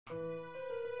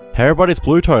Hey everybody, it's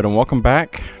BlueToad and welcome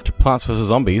back to Plants vs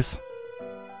Zombies.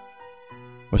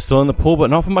 We're still in the pool,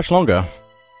 but not for much longer.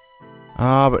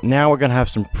 But now we're gonna have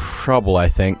some trouble, I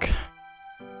think.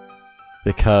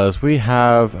 Because we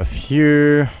have a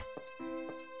few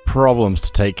problems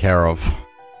to take care of.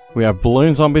 We have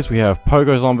balloon zombies, we have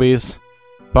pogo zombies,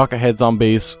 buckethead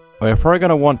zombies. We're probably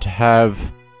gonna want to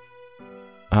have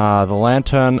the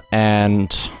lantern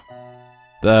and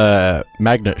the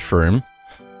magnet shroom.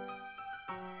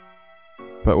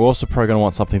 But we're also probably going to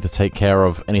want something to take care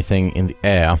of anything in the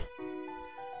air.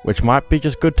 Which might be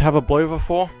just good to have a blower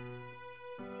for.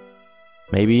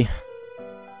 Maybe.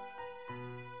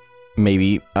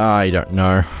 Maybe. I don't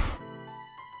know.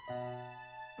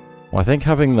 Well, I think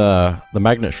having the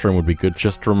magnet shroom would be good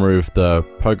just to remove the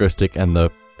pogo stick and the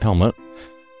helmet.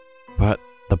 But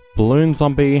the balloon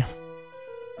zombie,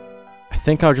 I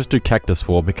think I'll just do cactus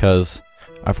for, because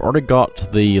I've already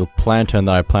got the lantern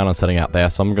that I plan on setting out there,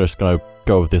 so I'm just going to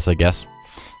go with this, I guess.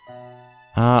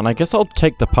 And I guess I'll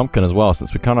take the pumpkin as well,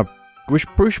 since we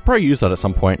should probably use that at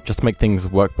some point, just to make things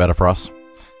work better for us.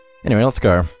 Anyway, let's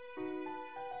go.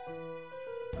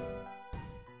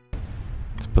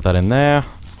 Let's put that in there.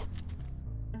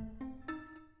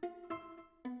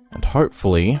 And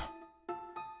hopefully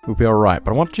we'll be alright.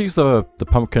 But I want to use the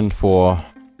pumpkin for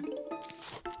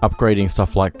upgrading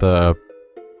stuff like the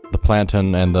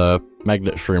plantain and the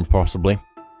magnet shroom, possibly.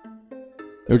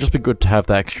 It would just be good to have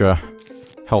the extra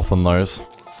health on those.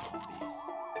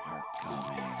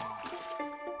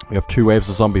 We have 2 waves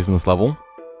of zombies in this level.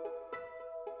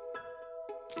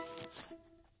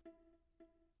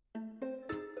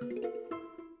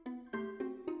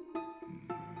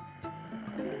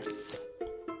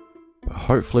 But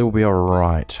hopefully we'll be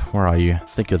alright. Where are you? I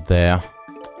think you're there.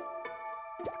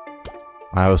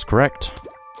 I was correct.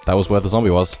 That was where the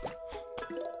zombie was.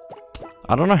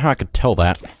 I don't know how I could tell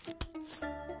that.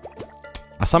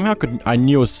 I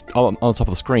knew it was on the top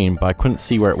of the screen, but I couldn't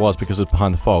see where it was because it was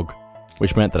behind the fog,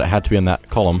 which meant that it had to be in that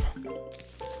column.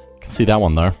 I can see that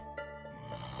one though.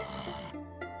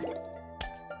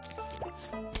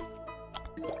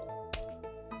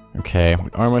 Okay, we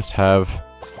almost have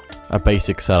a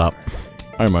basic setup.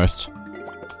 Almost.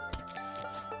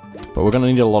 But we're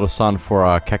gonna need a lot of sun for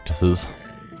our cactuses.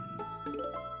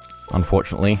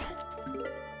 Unfortunately.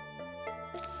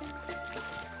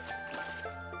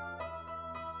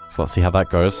 So let's see how that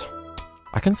goes.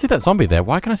 I can see that zombie there.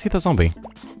 Why can I see that zombie?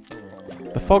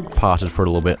 The fog parted for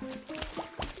a little bit.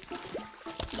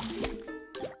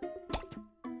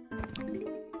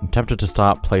 I'm tempted to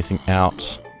start placing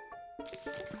out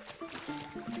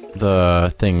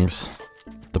the things,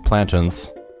 the plantains.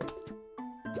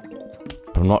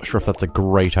 But I'm not sure if that's a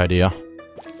great idea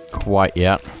quite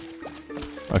yet.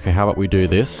 Okay, how about we do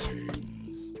this?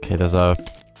 Okay, there's a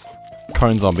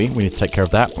cone zombie. We need to take care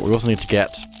of that, but we also need to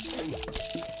get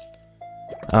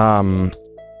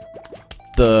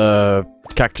the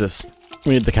cactus.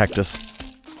 We need the cactus.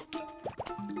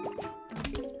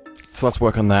 So let's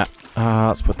work on that.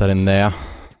 Let's put that in there.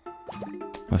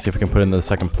 Let's see if we can put in the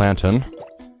second plantain.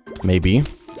 Maybe.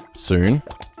 Soon.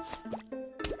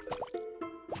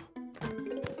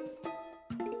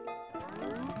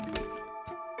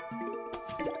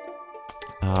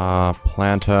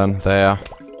 Plantain there.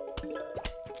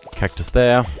 Cactus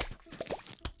there.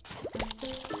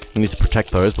 We need to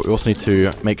protect those, but we also need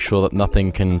to make sure that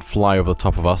nothing can fly over the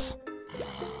top of us.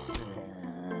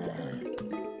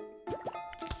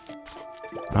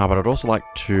 But I'd also like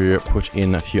to put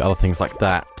in a few other things like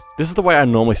that. This is the way I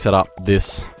normally set up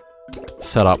this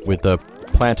setup, with the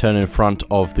plantain in front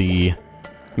of the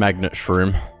magnet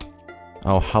shroom.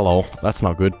 Oh, hello. That's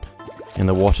not good. In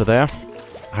the water there.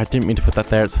 I didn't mean to put that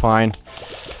there, it's fine.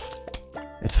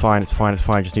 It's fine, it's fine, it's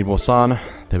fine. Just need more sun.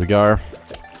 There we go.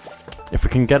 If we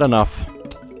can get enough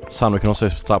sun, we can also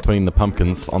start putting the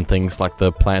pumpkins on things like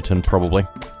the plantain, probably.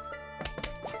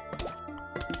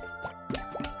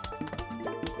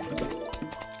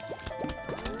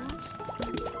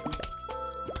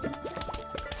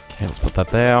 Okay, let's put that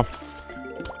there.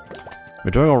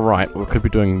 We're doing alright, but we could be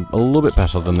doing a little bit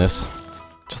better than this.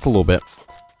 Just a little bit.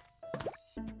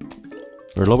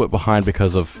 We're a little bit behind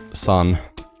because of sun.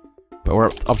 But we're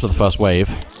up to the first wave.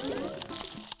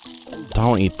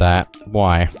 Don't eat that.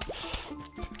 Why?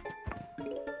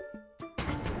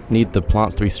 Need the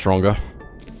plants to be stronger.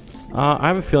 I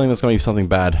have a feeling there's going to be something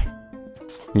bad.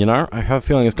 You know? I have a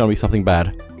feeling it's going to be something bad.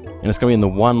 And it's going to be in the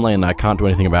one lane that I can't do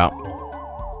anything about.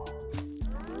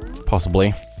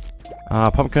 Possibly.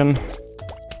 Pumpkin.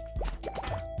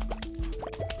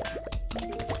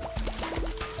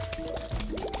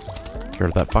 Get rid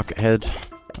of that bucket head.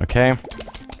 Okay.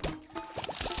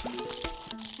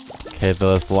 Okay,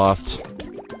 there's the last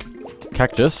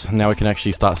cactus. Now we can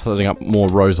actually start setting up more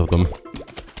rows of them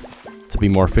to be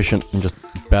more efficient and just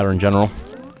better in general.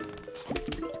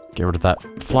 Get rid of that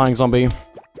flying zombie.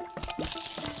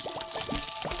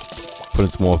 Put in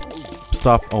some more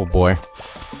stuff. Oh boy.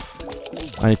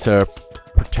 I need to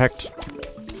protect.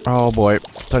 Oh boy.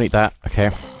 Don't eat that. Okay.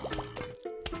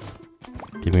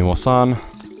 Give me more sun.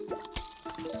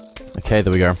 Okay,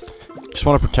 there we go. Just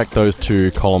want to protect those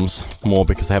two columns more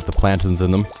because they have the plantains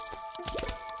in them.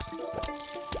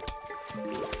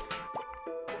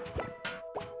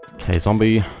 Okay,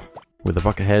 zombie with a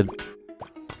bucket head.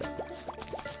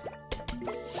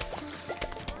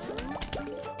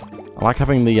 I like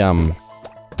having the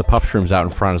puff shrooms out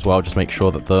in front as well, just make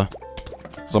sure that the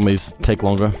zombies take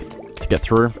longer to get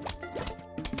through.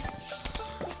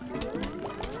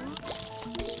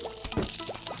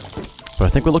 But I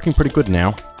think we're looking pretty good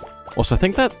now. Also, I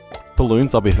think that balloon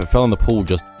zombie, if it fell in the pool,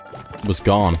 just was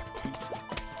gone.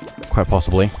 Quite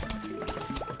possibly.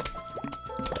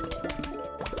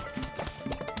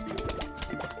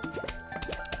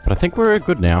 But I think we're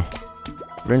good now.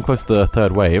 We're getting close to the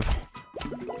third wave.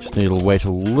 Just need to wait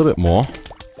a little bit more.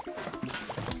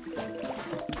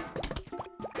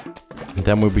 And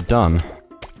then we'll be done.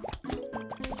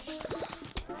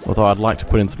 Although I'd like to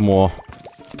put in some more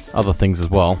other things as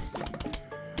well.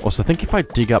 Also, I think if I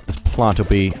dig up this plant, it'll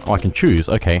be... Oh, I can choose.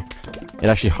 Okay. It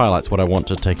actually highlights what I want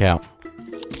to take out.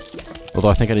 Although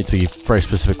I think I need to be very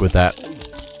specific with that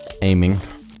aiming.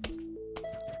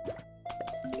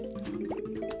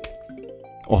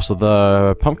 Also,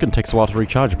 the pumpkin takes a while to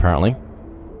recharge, apparently.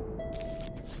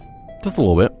 Just a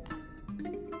little bit.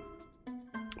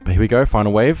 But here we go,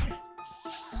 final wave.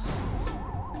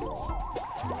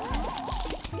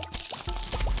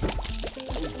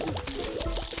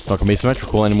 It's not gonna be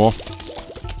symmetrical anymore.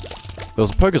 There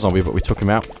was a poker zombie, but we took him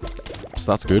out.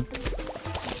 So that's good.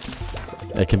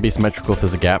 It can be symmetrical if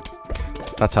there's a gap.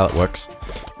 That's how it works.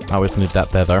 I always need that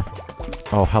there, though.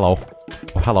 Oh, hello.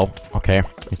 Oh, hello. Okay.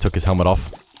 He took his helmet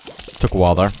off. Took a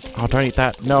while, though. Oh, don't eat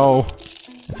that. No.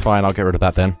 It's fine. I'll get rid of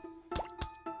that, then.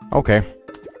 Okay.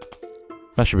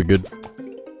 That should be good.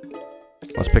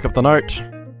 Let's pick up the note.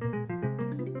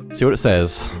 See what it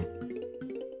says.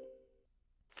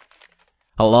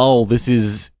 Hello, this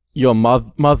is your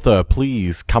mother.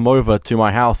 Please come over to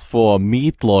my house for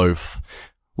meatloaf.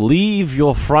 Leave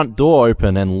your front door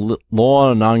open and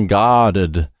lawn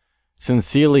unguarded.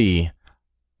 Sincerely,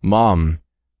 Mom.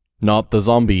 Not the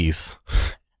zombies.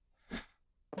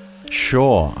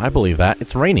 Sure, I believe that.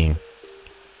 It's raining.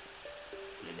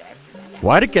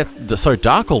 Why'd it get so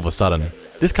dark all of a sudden?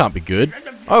 This can't be good.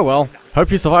 Oh well, hope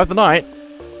you survive the night.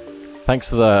 Thanks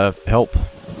for the help.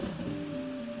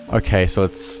 Okay, so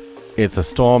it's a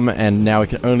storm, and now we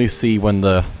can only see when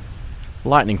the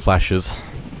lightning flashes.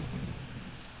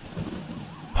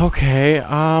 Okay,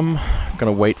 I'm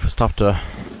gonna wait for stuff to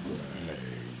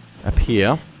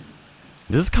appear.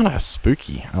 This is kind of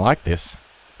spooky. I like this.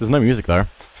 There's no music though,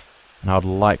 and I would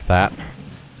like that.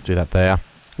 Let's do that there.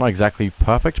 It's not exactly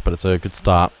perfect, but it's a good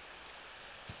start.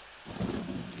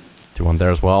 Do one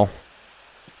there as well.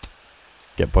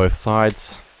 Get both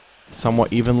sides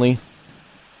somewhat evenly.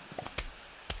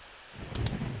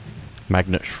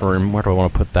 Magnet shroom, where do I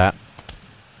want to put that?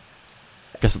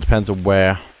 I guess it depends on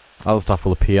where other stuff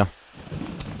will appear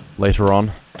later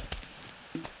on.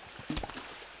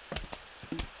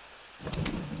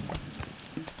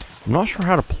 I'm not sure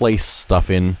how to place stuff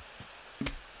in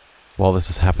while this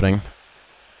is happening.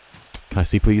 Can I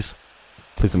see, please?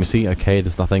 Please let me see. Okay,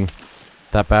 there's nothing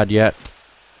that bad yet.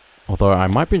 Although I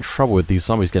might be in trouble with these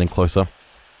zombies getting closer.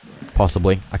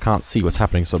 Possibly. I can't see what's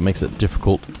happening, so it makes it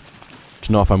difficult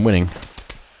to know if I'm winning.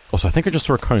 Also, I think I just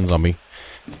saw a cone zombie.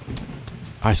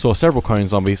 I saw several cone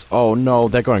zombies. Oh no,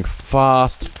 they're going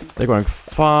fast. They're going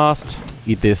fast.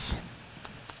 Eat this.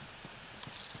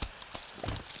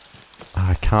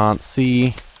 I can't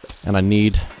see, and I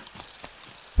need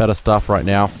better stuff right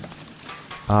now.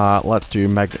 Let's do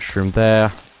magnet shroom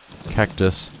there.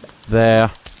 Cactus there.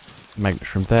 Magnet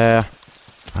shroom there.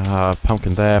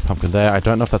 Pumpkin there, pumpkin there. I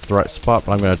don't know if that's the right spot,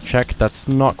 but I'm going to check. That's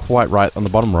not quite right on the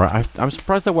bottom row. I'm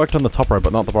surprised that worked on the top row,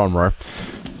 but not the bottom row.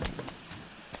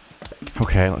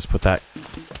 Okay, let's put that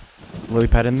lily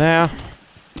pad in there.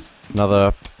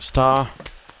 Another star.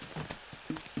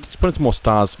 Let's put in some more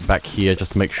stars back here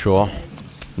just to make sure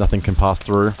nothing can pass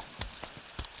through.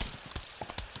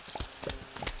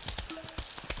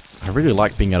 I really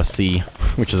like being able to see,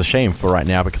 which is a shame for right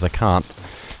now because I can't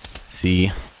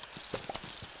see.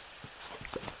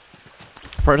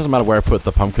 Probably doesn't matter where I put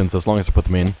the pumpkins as long as I put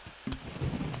them in.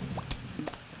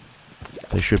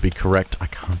 They should be correct. I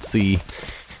can't see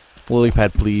Lily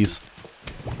pad, please.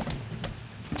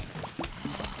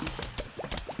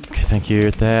 Okay, thank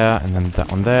you. There, and then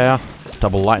that one there.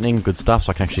 Double lightning, good stuff,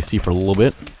 so I can actually see for a little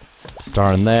bit.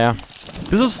 Star in there.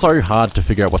 This is so hard to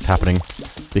figure out what's happening,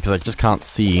 because I just can't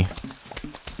see.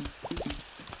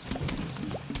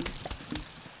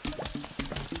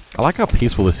 I like how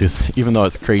peaceful this is, even though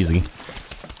it's crazy.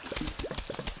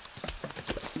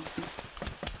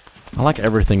 I like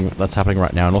everything that's happening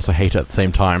right now, and also hate it at the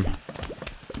same time.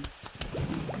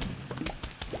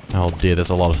 Oh dear, there's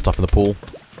a lot of stuff in the pool.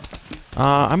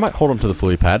 I might hold on to this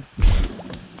lily pad.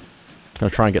 Gonna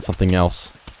try and get something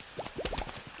else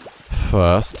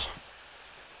first.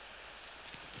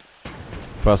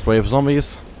 First wave of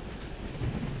zombies.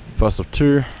 First of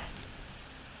two.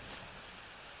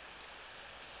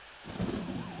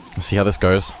 Let's see how this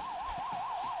goes.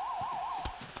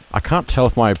 I can't tell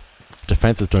if my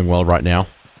defense is doing well right now.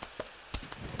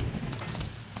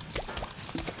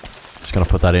 Just gonna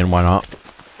put that in, why not?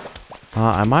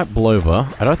 I might blow over.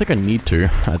 I don't think I need to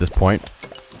at this point.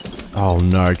 Oh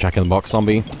no, Jack-in-the-Box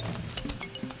zombie.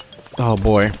 Oh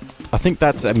boy. I think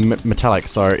that's metallic,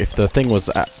 so if the thing was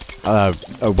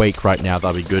awake right now,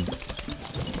 that'd be good.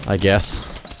 I guess.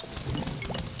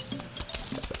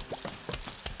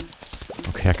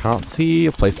 Okay, I can't see.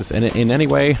 I'll place this in any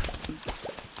way.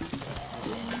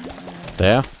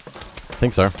 There. I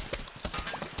think so.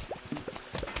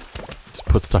 Just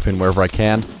put stuff in wherever I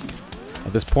can.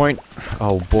 At this point,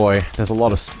 oh boy, there's a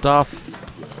lot of stuff.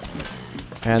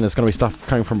 And there's gonna be stuff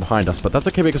coming from behind us, but that's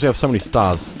okay because we have so many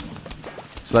stars.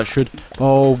 So that should...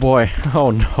 Oh boy, oh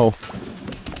no.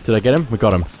 Did I get him? We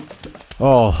got him.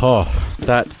 Oh,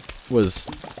 that was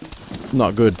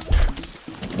not good.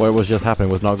 What was just happening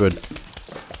was not good.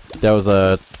 There was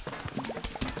a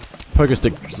poker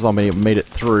stick zombie made it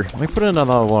through. Let me put in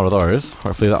another one of those.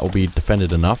 Hopefully that will be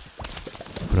defended enough.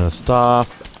 Put in a star.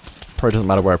 Probably doesn't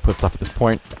matter where I put stuff at this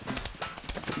point.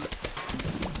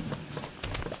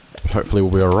 But hopefully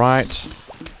we'll be alright.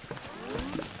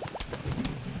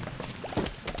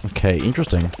 Okay,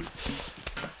 interesting.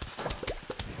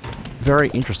 Very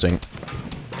interesting.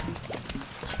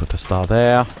 Let's put the star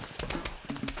there.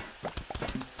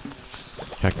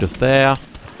 Cactus there.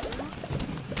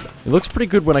 It looks pretty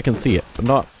good when I can see it, but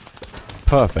not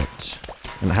perfect.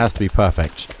 And it has to be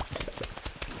perfect.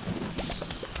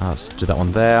 Let's do that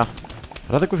one there.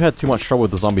 I don't think we've had too much trouble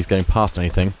with the zombies getting past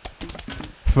anything.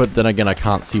 But then again, I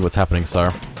can't see what's happening, so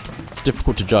it's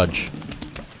difficult to judge.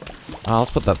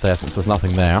 Let's put that there since there's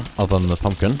nothing there other than the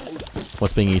pumpkin.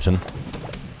 What's being eaten?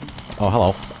 Oh,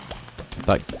 hello.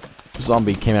 That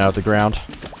zombie came out of the ground.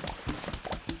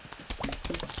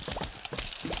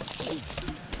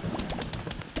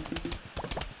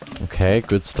 Okay,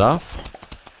 good stuff.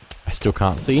 I still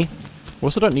can't see. We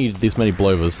also don't need these many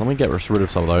blowers. Let me get rid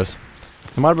of some of those.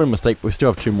 It might have been a mistake, but we still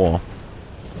have two more.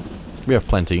 We have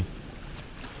plenty.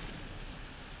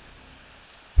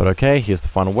 But okay, here's the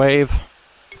final wave.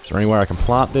 Is there anywhere I can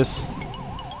plant this?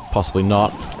 Possibly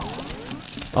not.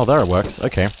 Oh, there it works.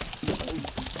 Okay.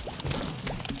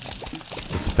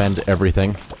 Just defend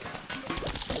everything.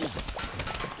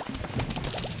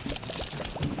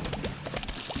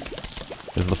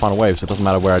 This is the final wave, so it doesn't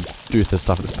matter where I do this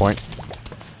stuff at this point.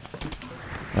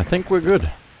 I think we're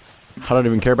good. I don't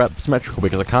even care about symmetrical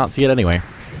because I can't see it anyway.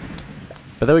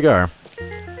 But there we go.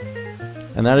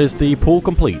 And that is the pool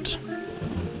complete.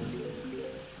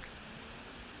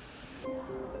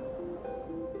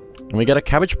 And we get a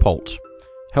cabbage pult.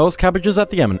 Hurls cabbages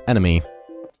at the enemy.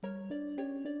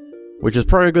 Which is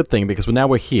probably a good thing because now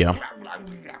we're here.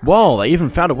 Whoa, they even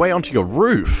found a way onto your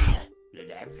roof.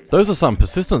 Those are some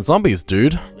persistent zombies,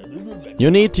 dude.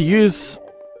 You need to use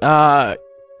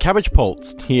cabbage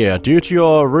pults here due to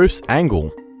your roof's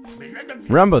angle.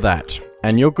 Remember that,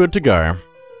 and you're good to go.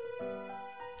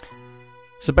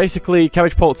 So basically,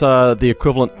 cabbage pults are the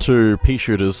equivalent to pea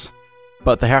shooters,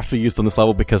 but they have to be used on this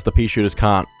level because the pea shooters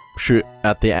can't shoot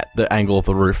at the angle of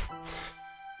the roof.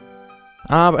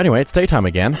 But anyway, it's daytime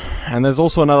again, and there's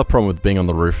also another problem with being on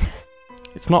the roof.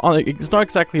 It's not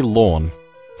exactly lawn,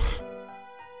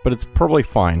 but it's probably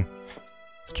fine.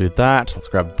 Let's do that. Let's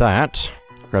grab that.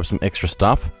 Grab some extra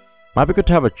stuff. Might be good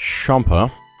to have a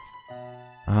chomper.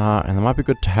 And it might be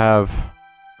good to have...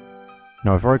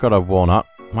 No, I've already got a walnut.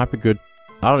 Might be good...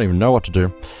 I don't even know what to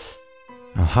do.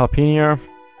 A jalapeno.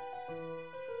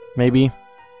 Maybe.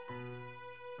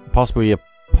 Possibly a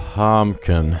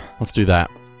pumpkin. Let's do that.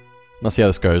 Let's see how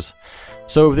this goes.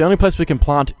 So the only place we can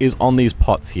plant is on these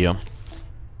pots here.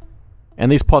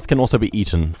 And these pots can also be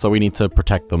eaten, so we need to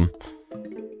protect them.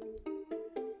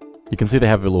 You can see they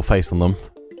have a little face on them.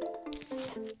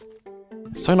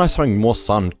 It's so nice having more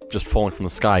sun just falling from the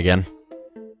sky again.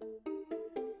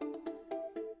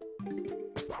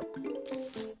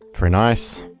 Very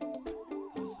nice.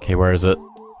 Okay, where is it?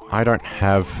 I don't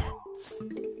have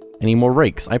any more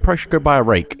rakes. I probably should go buy a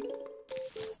rake.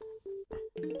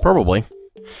 Probably.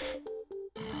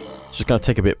 It's just gonna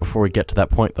take a bit before we get to that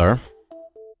point, though.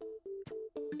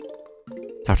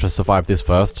 Have to survive this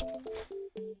first.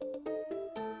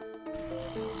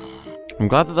 I'm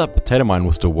glad that that potato mine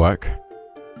will still work.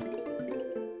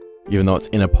 Even though it's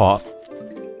in a pot.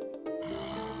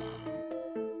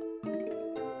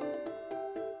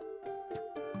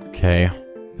 Okay,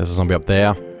 there's a zombie up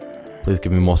there. Please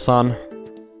give me more sun.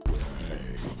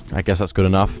 I guess that's good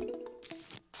enough.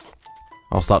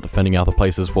 I'll start defending other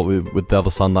places with the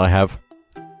other sun that I have.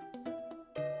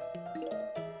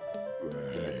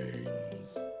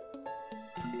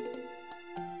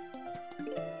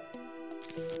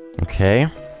 Okay.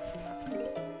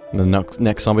 The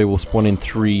next zombie will spawn in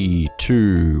 3,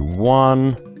 2,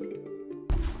 1.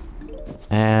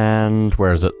 And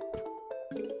where is it?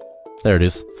 There it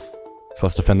is. So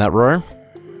let's defend that row.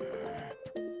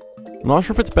 I'm not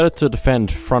sure if it's better to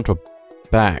defend front or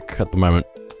back at the moment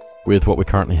with what we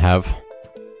currently have.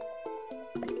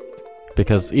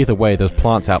 Because either way, there's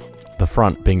plants out the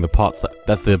front being the pots.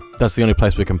 That's the only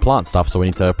place we can plant stuff, so we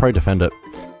need to probably defend it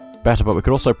better, but we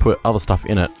could also put other stuff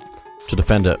in it to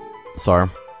defend it. So,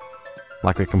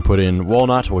 like we can put in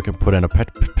walnut, or we can put in a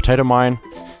potato mine.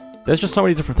 There's just so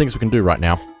many different things we can do right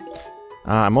now.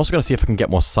 I'm also going to see if I can get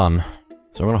more sun.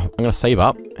 So I'm gonna save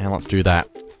up, and let's do that.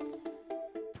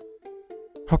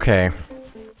 Okay.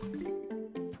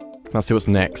 Let's see what's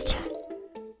next.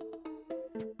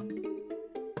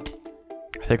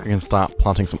 I think we can start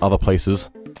planting some other places.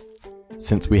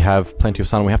 Since we have plenty of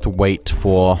sun, we have to wait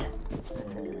for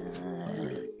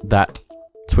that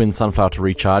twin sunflower to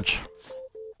recharge.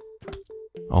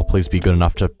 Oh, please be good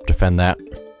enough to defend that.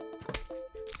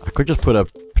 I could just put a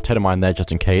potato mine there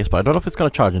just in case, but I don't know if it's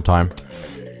going to charge in time.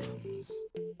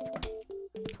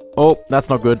 Oh, that's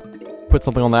not good. Put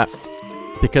something on that.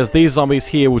 Because these zombies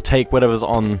here will take whatever's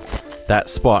on that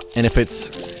spot. And if it's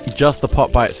just the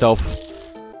pot by itself,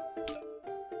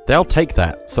 they'll take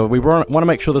that. So we want to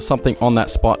make sure there's something on that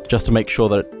spot just to make sure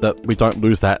that we don't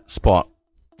lose that spot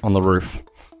on the roof.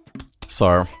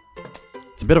 So,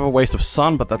 it's a bit of a waste of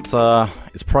sun, but that's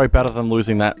it's probably better than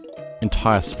losing that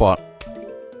entire spot.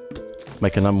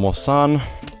 Making them more sun.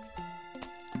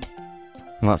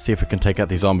 And let's see if we can take out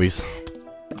these zombies.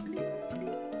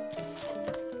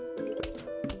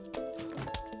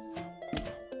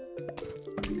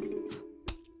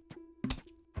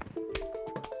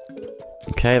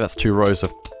 Okay, that's 2 rows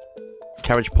of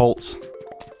cabbage poults.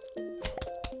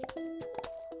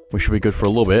 We should be good for a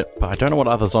little bit, but I don't know what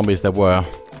other zombies there were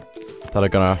that are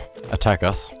gonna attack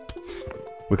us.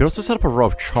 We could also set up a row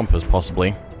of chompers,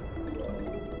 possibly.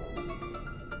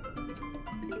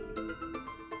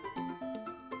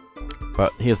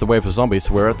 But here's the wave of zombies,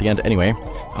 so we're at the end anyway.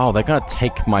 Oh, they're gonna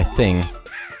take my thing.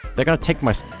 They're gonna take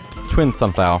my twin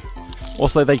sunflower.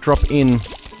 Also, they drop in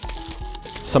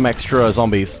some extra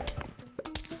zombies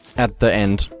at the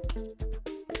end.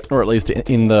 Or at least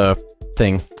in the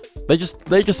thing. They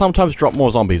just sometimes drop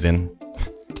more zombies in.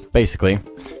 Basically.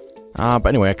 But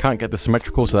anyway, I can't get this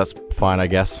symmetrical, so that's fine, I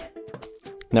guess.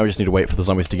 Now we just need to wait for the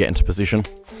zombies to get into position.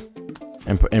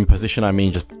 And in position, I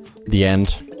mean just the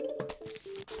end.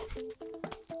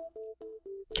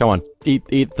 Come on,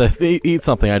 eat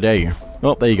something, I dare you.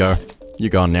 Oh, there you go. You're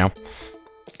gone now.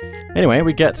 Anyway,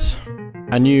 we get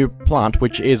a new plant,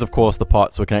 which is, of course, the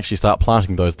pot, so we can actually start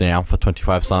planting those now for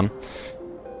 25 sun.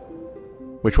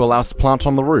 Which will allow us to plant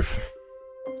on the roof.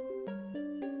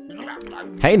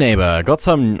 Hey neighbor, got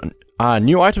some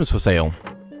new items for sale.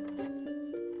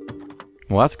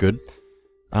 Well, that's good.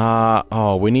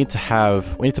 Oh, we need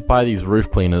to buy these roof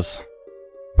cleaners.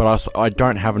 But also, I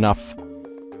don't have enough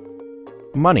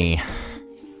money.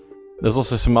 There's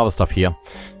also some other stuff here.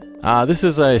 This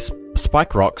is a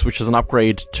spike rocks, which is an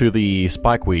upgrade to the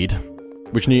spike weed.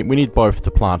 Which we need both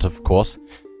to plant, of course.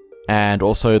 And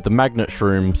also the magnet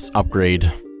shrooms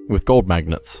upgrade with gold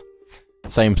magnets.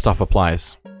 Same stuff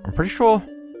applies. I'm pretty sure...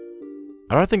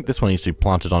 I don't think this one needs to be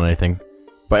planted on anything.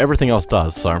 But everything else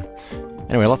does, so...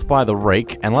 Anyway, let's buy the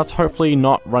rake, and let's hopefully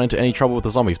not run into any trouble with the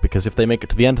zombies, because if they make it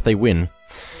to the end, they win.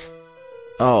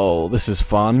 Oh, this is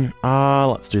fun.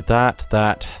 Let's do that.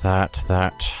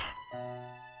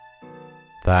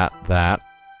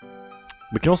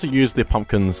 We can also use the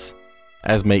pumpkins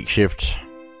as makeshift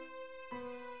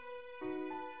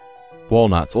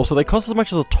walnuts. Also, they cost as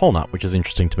much as a tall nut, which is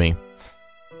interesting to me.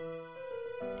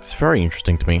 It's very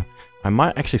interesting to me. I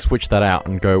might actually switch that out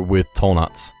and go with tall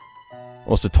nuts.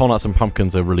 Also, tall nuts and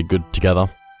pumpkins are really good together.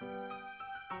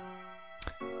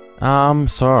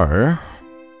 So...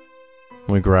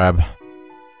 We grab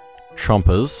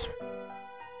chompers.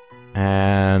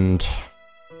 And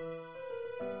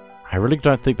I really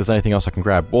don't think there's anything else I can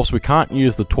grab. Also, we can't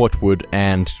use the torchwood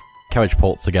and cabbage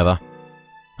pulse together,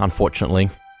 unfortunately.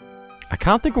 I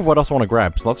can't think of what else I want to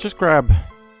grab, so let's just grab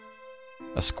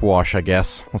a squash, I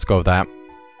guess. Let's go with that.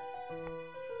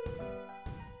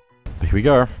 But here we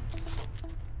go.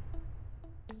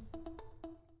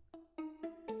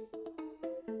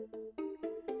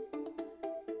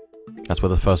 That's where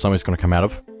the first zombie's going to come out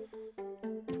of.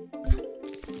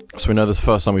 So we know this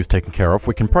first zombie's taken care of.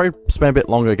 We can probably spend a bit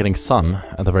longer getting sun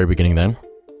at the very beginning then.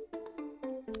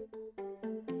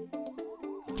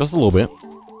 Just a little bit.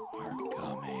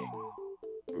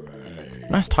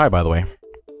 Nice tie, by the way.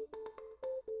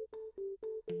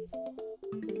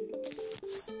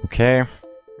 Okay.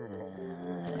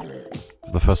 This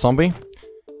is the first zombie.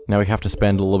 Now we have to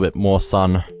spend a little bit more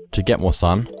sun to get more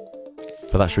sun.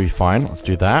 But that should be fine. Let's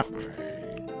do that.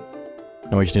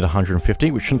 Now we just need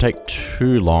 150, which shouldn't take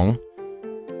too long.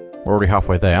 We're already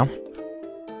halfway there.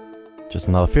 Just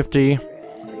another 50.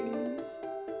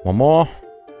 One more.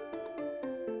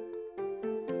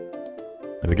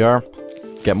 There we go.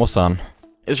 Get more sun.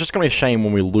 It's just gonna be a shame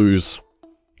when we lose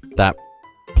that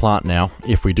plant now,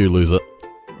 if we do lose it.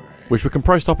 Which we can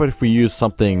probably stop it if we use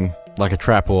something like a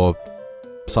trap or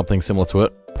something similar to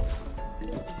it.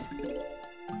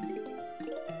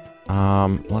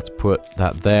 Let's put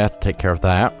that there, take care of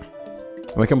that.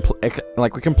 And we can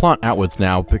we can plant outwards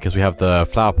now because we have the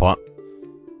flower pot.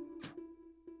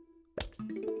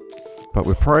 But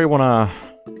we probably wanna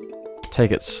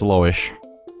take it slowish.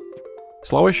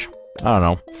 Slowish? I don't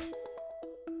know.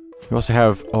 We also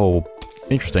have, oh,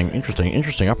 interesting. I'm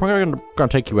probably gonna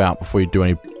take you out before you do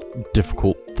any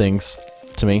difficult things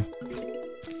to me.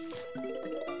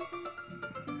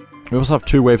 We also have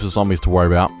 2 waves of zombies to worry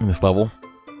about in this level.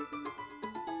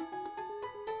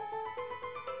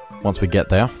 Once we get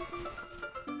there.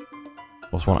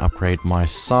 Also want to upgrade my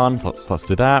sun. Let's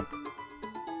do that.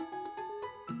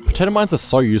 Potato mines are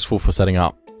so useful for setting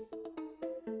up.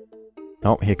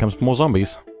 Oh, here comes more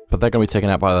zombies. But they're going to be taken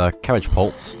out by the cabbage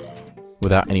pulse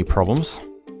without any problems.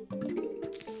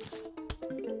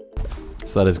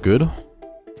 So that is good.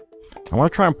 I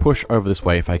want to try and push over this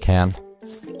way if I can.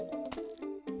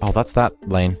 Oh, that's that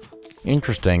lane.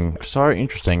 Interesting. So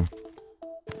interesting.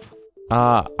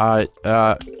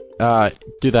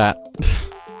 Do that.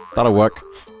 That'll work.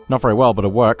 Not very well, but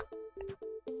it'll work.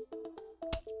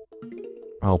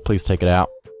 Oh, please take it out.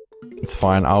 It's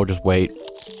fine, I'll just wait.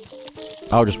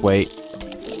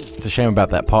 It's a shame about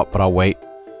that pot, but I'll wait.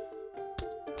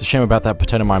 It's a shame about that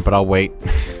potato mine, but I'll wait.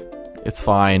 It's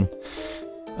fine.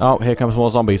 Oh, here comes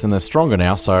more zombies, and they're stronger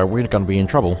now, so we're gonna be in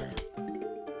trouble.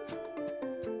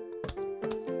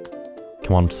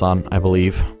 Come on, sun, I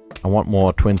believe. I want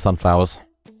more twin sunflowers.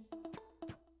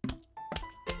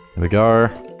 Here we go.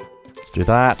 Let's do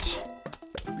that.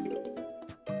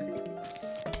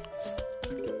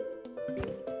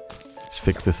 Let's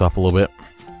fix this up a little bit.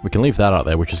 We can leave that out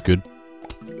there, which is good.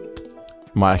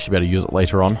 Might actually be able to use it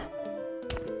later on.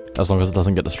 As long as it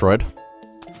doesn't get destroyed.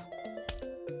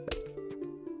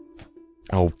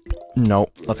 Oh, no.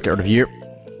 Let's get rid of you.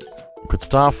 Good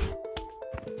stuff.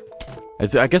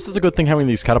 I guess it's a good thing having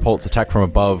these catapults attack from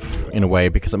above, in a way,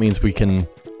 because it means we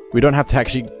don't have to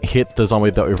actually hit the zombie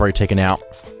that we've already taken out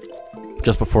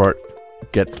just before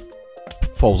it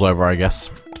falls over, I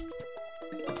guess.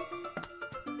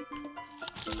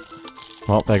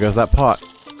 Well, there goes that pot.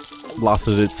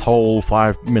 Lasted its whole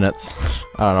 5 minutes.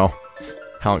 I don't know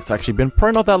how long it's actually been.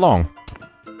 Probably not that long.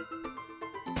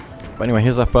 But anyway,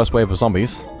 here's our first wave of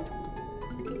zombies.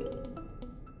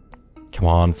 Come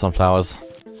on, sunflowers.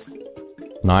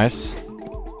 Nice.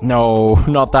 No,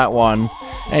 not that one.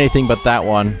 Anything but that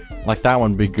one. Like that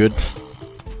one would be good.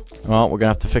 Well, we're gonna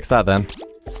have to fix that then.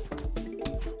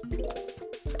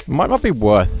 Might not be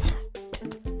worth.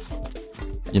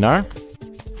 You know?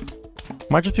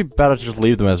 Might just be better to just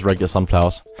leave them as regular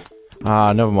sunflowers.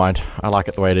 Ah, never mind. I like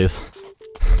it the way it is.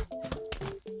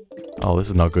 Oh, this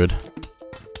is not good.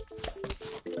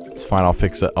 It's fine, I'll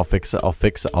fix it. I'll fix it. I'll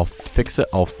fix it. I'll fix it.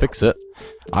 I'll fix it.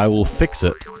 I will fix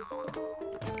it.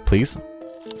 Please.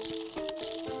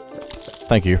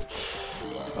 Thank you.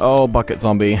 Oh, bucket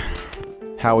zombie.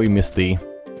 How we missed thee.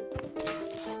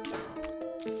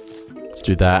 Let's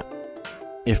do that.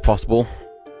 If possible.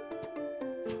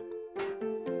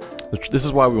 This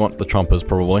is why we want the chompers,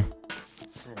 probably.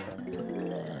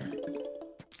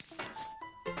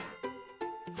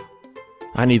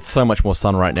 I need so much more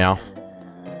sun right now.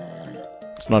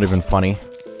 It's not even funny.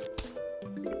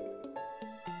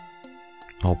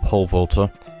 Oh, pole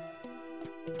vaulter.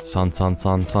 Sun, sun,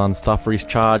 sun, sun. Stuff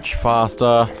recharge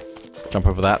faster. Jump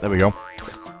over that. There we go.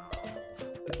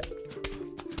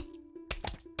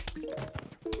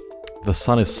 The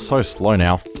sun is so slow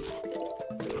now.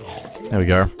 There we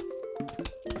go.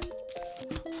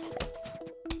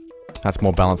 That's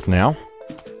more balanced now.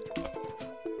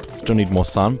 Still need more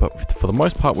sun, but for the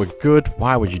most part we're good.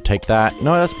 Why would you take that?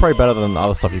 No, that's probably better than the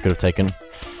other stuff you could have taken.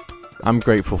 I'm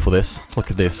grateful for this. Look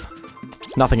at this.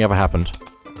 Nothing ever happened.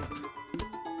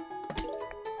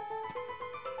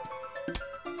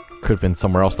 Could have been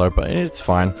somewhere else though, but it's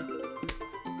fine.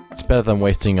 It's better than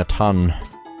wasting a ton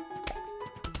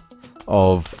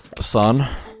of sun.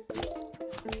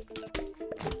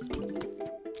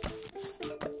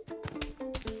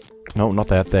 No, not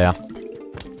that, there.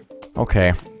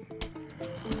 Okay.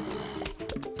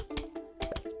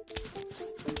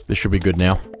 This should be good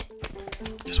now.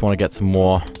 Just want to get some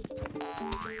more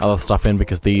other stuff in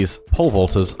because these pole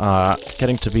vaulters are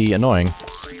getting to be annoying.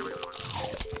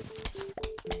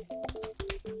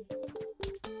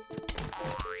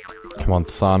 Come on,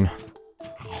 sun.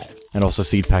 And also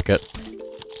seed packet.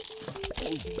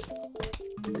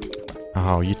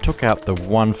 Oh, you took out the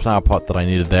one flower pot that I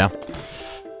needed there.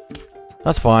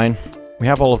 That's fine. We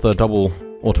have all of the double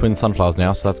or twin sunflowers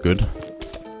now, so that's good.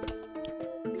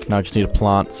 Now I just need to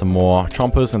plant some more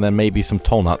chompers and then maybe some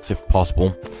toll nuts if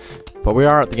possible. But we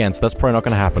are at the end, so that's probably not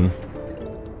going to happen.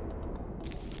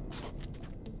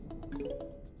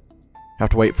 Have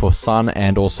to wait for sun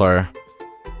and also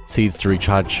seeds to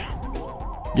recharge.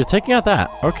 You're taking out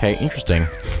that? Okay, interesting.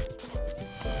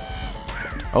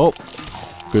 Oh,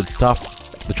 good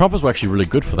stuff. The chompers were actually really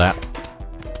good for that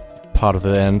part of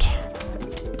the end.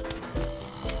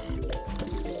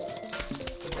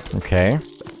 Okay.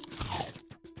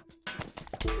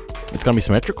 It's gonna be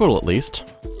symmetrical at least.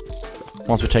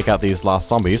 Once we take out these last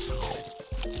zombies.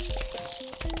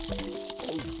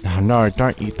 Oh no,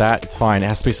 don't eat that. It's fine. It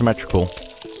has to be symmetrical.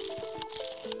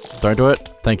 Don't do it.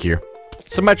 Thank you.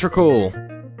 Symmetrical!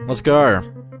 Let's go.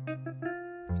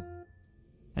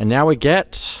 And now we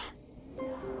get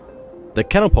the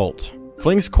Catapult.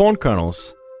 Flings corn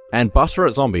kernels and butter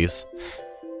at zombies.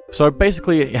 So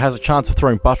basically it has a chance of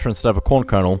throwing butter instead of a corn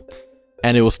kernel,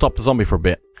 and it will stop the zombie for a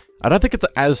bit. I don't think it's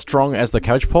as strong as the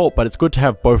Catapult, but it's good to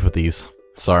have both of these.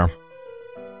 So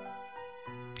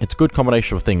it's a good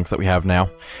combination of things that we have now.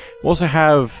 We also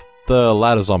have the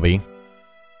ladder zombie,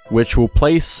 which will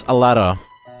place a ladder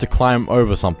to climb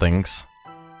over some things.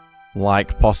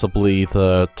 Like possibly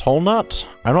the toll nut?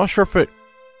 I'm not sure if it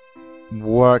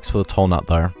works for the toll nut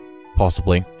though.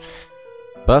 Possibly.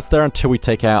 But that's there until we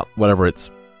take out whatever it's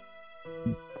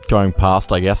going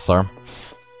past, I guess, so.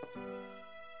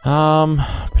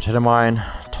 Potato mine,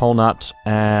 toll nut,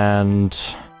 and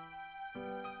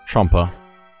chomper.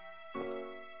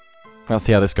 Let's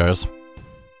see how this goes.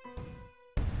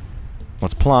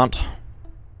 Let's plant.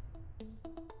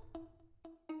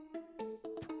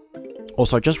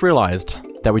 Also, I just realized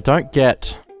that we don't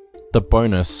get the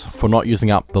bonus for not using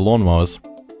up the lawnmowers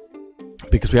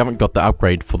because we haven't got the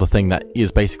upgrade for the thing that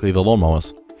is basically the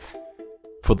lawnmowers.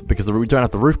 Because we don't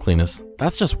have the roof cleaners.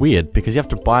 That's just weird because you have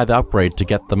to buy the upgrade to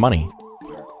get the money.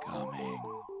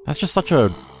 That's just such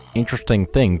a interesting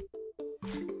thing.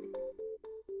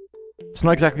 It's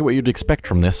not exactly what you'd expect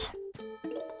from this.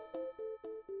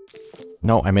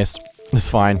 No, I missed. It's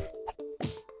fine.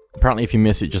 Apparently if you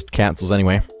miss, it just cancels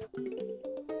anyway.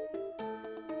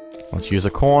 Let's use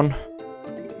a corn.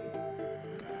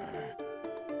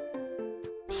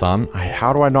 Sun.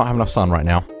 How do I not have enough sun right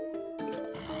now?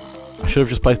 I should have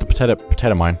just placed a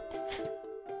potato mine.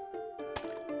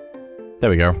 There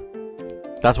we go.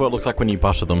 That's what it looks like when you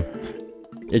butter them.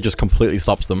 It just completely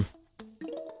stops them.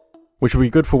 Which would be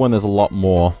good for when there's a lot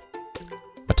more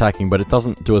attacking, but it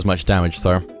doesn't do as much damage,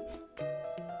 so...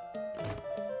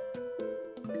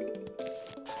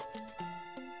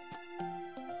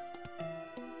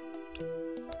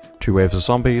 Two waves of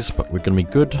zombies, but we're gonna be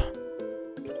good.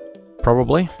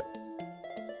 Probably.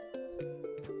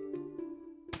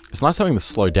 It's nice having this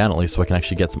slowed down at least so I can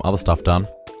actually get some other stuff done.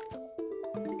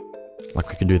 Like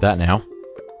we can do that now.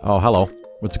 Oh, hello.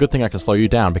 It's a good thing I can slow you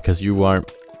down because you won't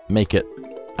make it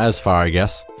as far, I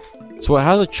guess. So it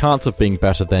has a chance of being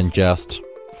better than just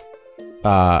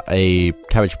a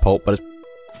cabbage pulp, but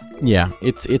yeah,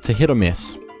 it's a hit or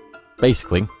miss.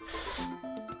 Basically.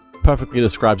 Perfectly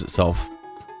describes itself.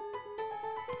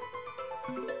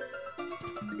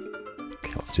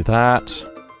 Okay, let's do that.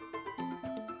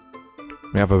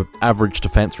 We have an average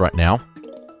defense right now.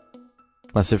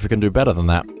 Let's see if we can do better than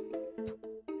that.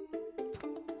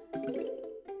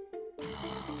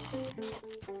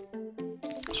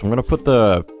 So I'm going to put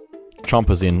the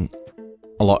chompers in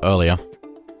a lot earlier.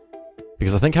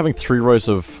 Because I think having 3 rows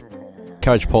of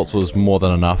cabbage pots was more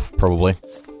than enough, probably.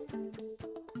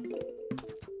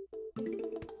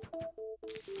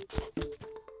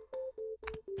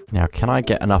 Now, can I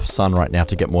get enough sun right now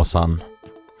to get more sun?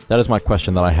 That is my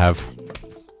question that I have.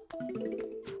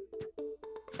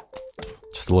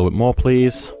 Just a little bit more,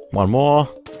 please. One more.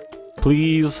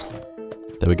 Please.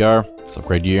 There we go. Let's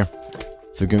upgrade you.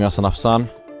 For giving us enough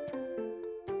sun.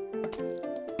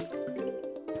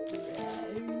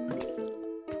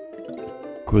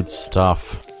 Good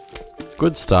stuff.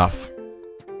 Good stuff.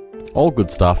 All good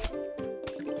stuff.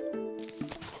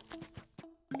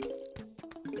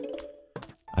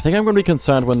 I think I'm going to be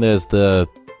concerned when there's the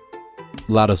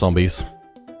ladder zombies.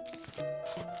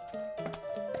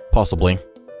 Possibly.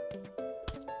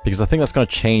 Because I think that's going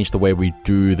to change the way we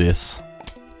do this.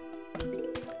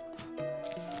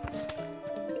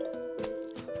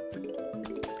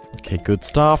 Okay, good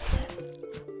stuff.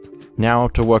 Now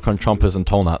to work on chompers and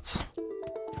toll nuts.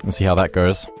 And see how that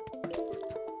goes.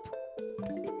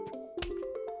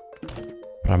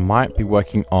 But I might be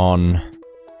working on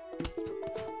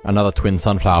another twin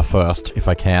sunflower first, if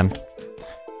I can.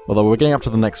 Although we're getting up to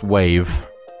the next wave,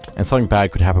 and something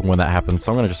bad could happen when that happens,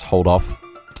 so I'm going to just hold off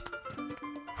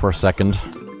for a second.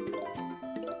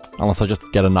 Unless I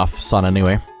just get enough sun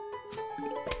anyway.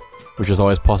 Which is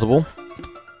always possible.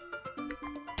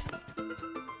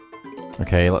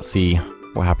 Okay, let's see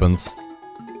what happens.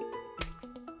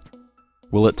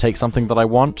 Will it take something that I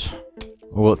want?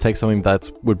 Or will it take something that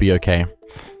would be okay?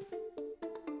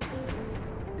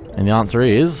 And the answer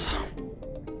is...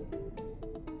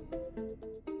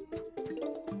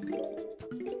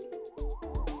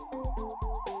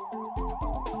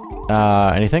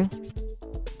 anything?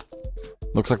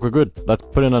 Looks like we're good. Let's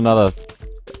put in another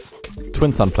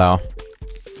twin sunflower.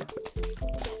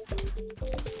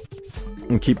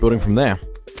 And keep building from there.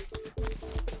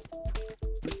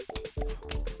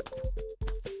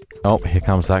 Oh, here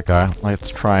comes that guy. Let's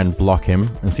try and block him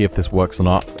and see if this works or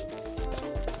not.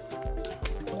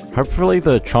 Hopefully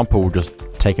the chomper will just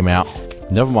take him out.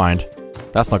 Never mind.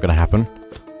 That's not going to happen.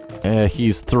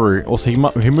 He's through. Also, he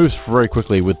moves very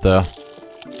quickly with the...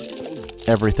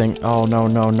 everything. Oh, no,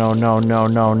 no, no, no, no,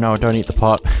 no, no. Don't eat the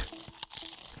pot.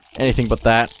 Anything but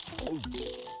that.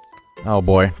 Oh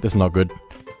boy, this is not good.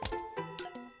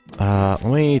 Let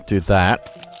me do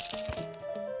that.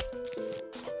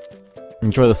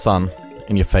 Enjoy the sun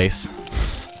in your face.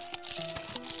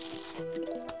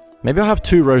 Maybe I'll have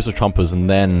 2 rows of chompers and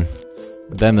then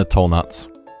the toll nuts.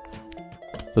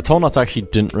 The toll nuts actually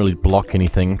didn't really block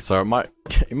anything, so it might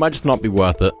just not be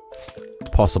worth it.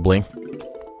 Possibly.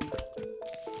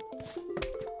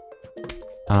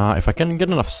 If I can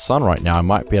get enough sun right now, I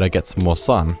might be able to get some more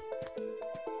sun.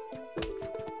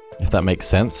 If that makes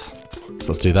sense. So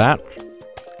let's do that.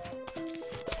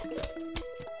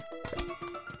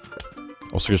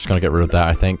 Also just gonna get rid of that,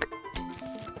 I think.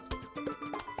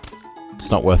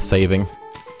 It's not worth saving.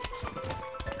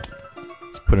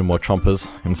 Let's put in more chompers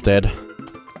instead.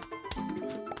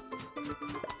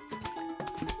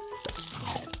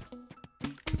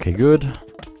 Okay, good.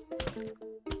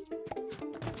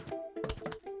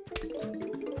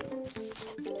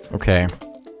 Okay.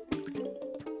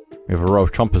 We have a row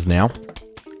of chompers now.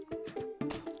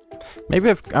 Maybe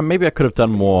I could have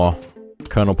done more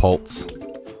kernel pults.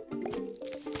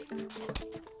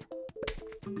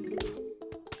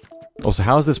 Also,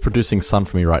 how is this producing sun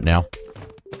for me right now?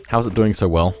 How's it doing so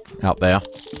well out there?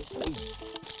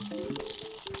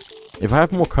 If I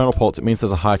have more kernel pults, it means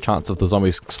there's a higher chance of the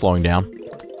zombies slowing down.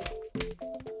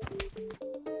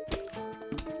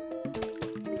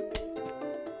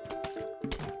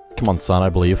 Come on, sun, I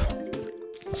believe.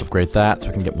 Let's upgrade that so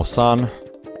we can get more sun.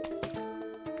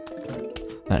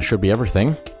 That should be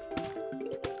everything.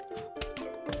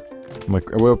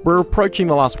 We're approaching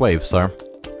the last wave, so...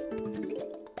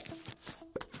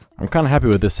 I'm kind of happy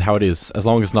with this, how it is, as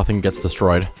long as nothing gets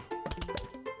destroyed.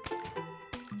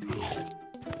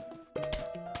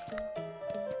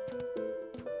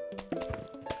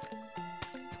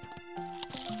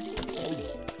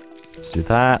 Let's do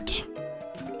that.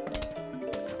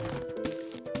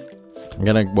 I'm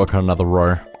gonna work on another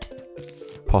row.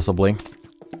 Possibly.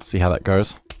 See how that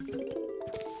goes.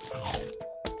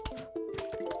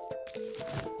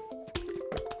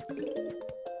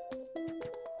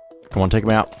 Come on, take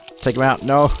him out. Take him out.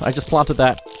 No, I just planted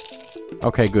that.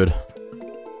 Okay, good.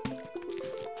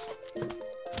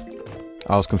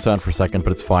 I was concerned for a second,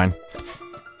 but it's fine.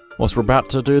 Whilst we're about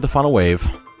to do the final wave.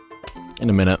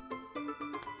 In a minute.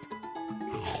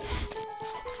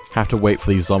 Have to wait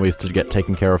for these zombies to get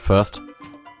taken care of first.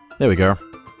 There we go.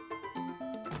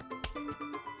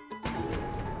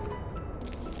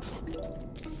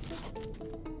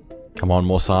 Come on,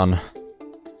 more sun.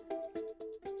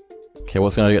 Okay,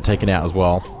 what's gonna get taken out as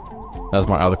well? That's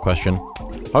my other question.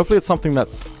 Hopefully it's something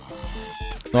that's...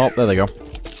 Oh, there they go.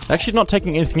 Actually not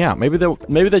taking anything out. Maybe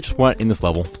they just weren't in this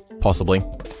level. Possibly.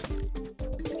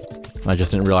 I just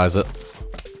didn't realize it.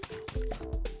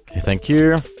 Okay, thank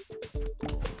you.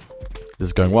 This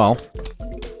is going well.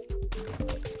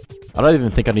 I don't even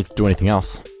think I need to do anything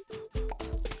else.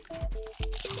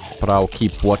 But I'll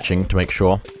keep watching to make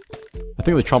sure. I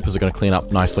think the chompers are going to clean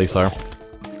up nicely, so...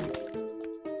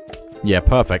 Yeah,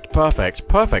 perfect, perfect,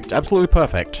 perfect, absolutely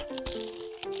perfect.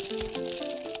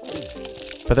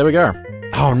 But there we go.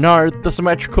 Oh no, the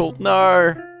symmetrical,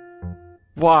 no!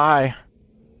 Why?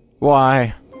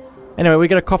 Why? Anyway, we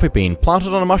get a coffee bean,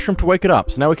 planted on a mushroom to wake it up,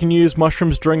 so now we can use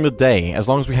mushrooms during the day, as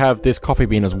long as we have this coffee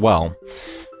bean as well.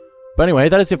 But anyway,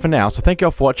 that is it for now, so thank you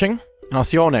all for watching, and I'll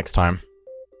see you all next time.